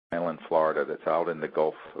Florida that's out in the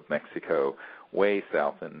Gulf of Mexico, way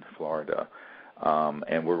south in Florida.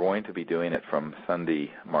 And we're going to be doing it from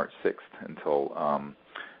Sunday, March 6th until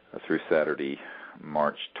through Saturday,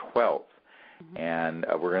 March 12th. And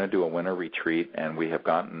we're going to do a winter retreat, and we have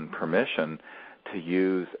gotten permission to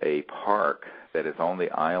use a park that is on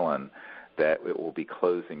the island that it will be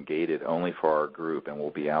closed and gated only for our group, and we'll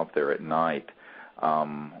be out there at night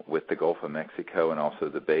with the Gulf of Mexico and also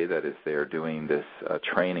the bay that is there doing this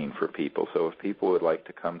training for people. So if people would like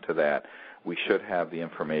to come to that, we should have the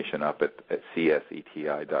information up at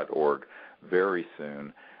CSETI.org very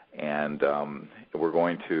soon. And we're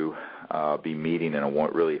going to be meeting in a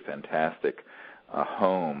really fantastic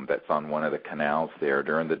home that's on one of the canals there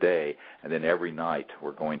during the day. And then every night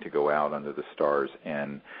we're going to go out under the stars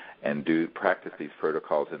and practice these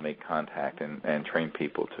protocols and make contact and train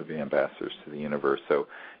people to be ambassadors to the universe. So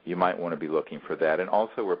you might want to be looking for that. And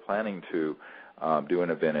also we're planning to do an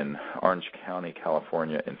event in Orange County,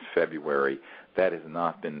 California in February. That has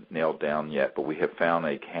not been nailed down yet, but we have found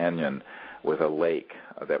a canyon with a lake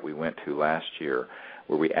that we went to last year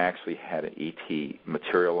where we actually had an ET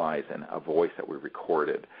materialize and a voice that we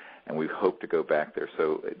recorded, and we hope to go back there.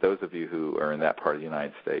 So those of you who are in that part of the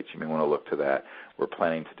United States, you may want to look to that. We're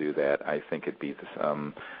planning to do that. I think it'd be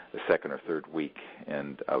the second or third week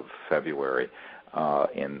of February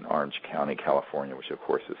in Orange County, California, which, of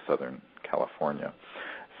course, is Southern California.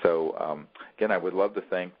 So, again, I would love to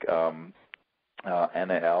thank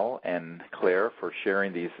Anael and Claire for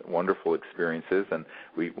sharing these wonderful experiences, and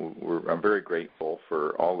I'm very grateful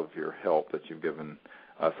for all of your help that you've given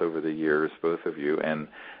us over the years, both of you, and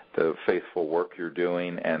the faithful work you're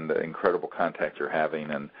doing and the incredible contact you're having.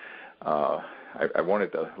 And I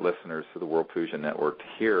wanted the listeners to the World Puja Network to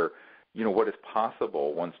hear, what is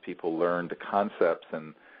possible once people learn the concepts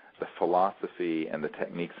and the philosophy and the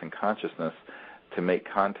techniques and consciousness to make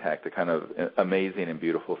contact, the kind of amazing and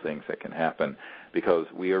beautiful things that can happen, because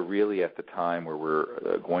we are really at the time where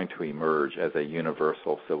we're going to emerge as a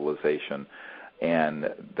universal civilization, and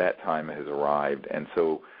that time has arrived. And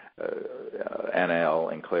so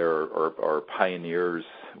Anael and Claire are pioneers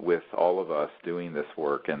with all of us doing this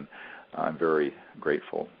work, and I'm very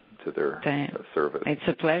grateful to their service. It's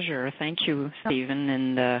a pleasure. Thank you, Stephen.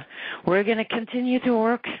 And we're going to continue to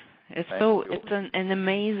work. It's an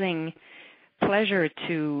amazing pleasure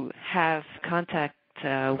to have contact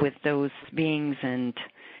with those beings and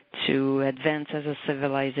to advance as a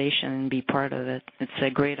civilization and be part of it. It's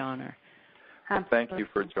a great honor. Thank you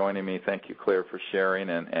for joining me. Thank you, Claire, for sharing,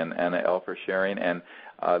 and Anael for sharing. And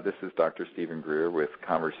this is Dr. Stephen Greer with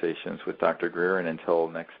Conversations with Dr. Greer. And until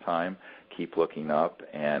next time, keep looking up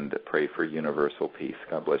and pray for universal peace.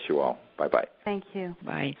 God bless you all. Bye-bye. Thank you.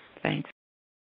 Bye. Thanks.